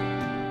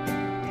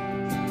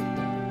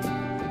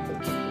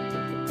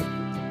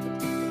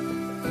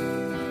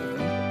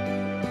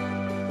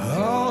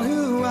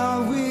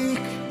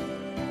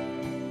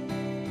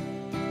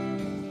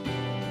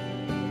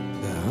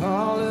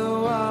 all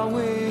who are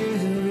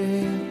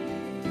weary,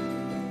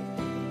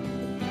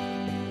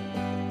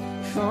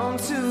 come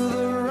to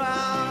the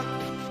rock,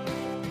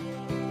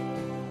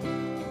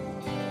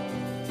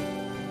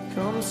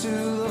 come to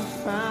the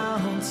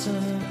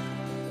fountain.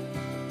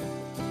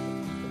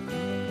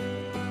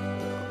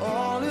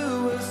 All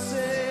who have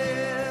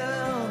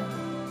sailed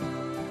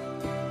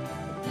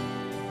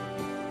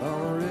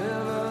on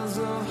rivers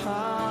of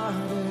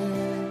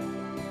heartache,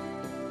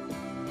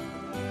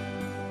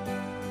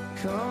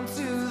 come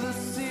to the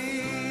sea.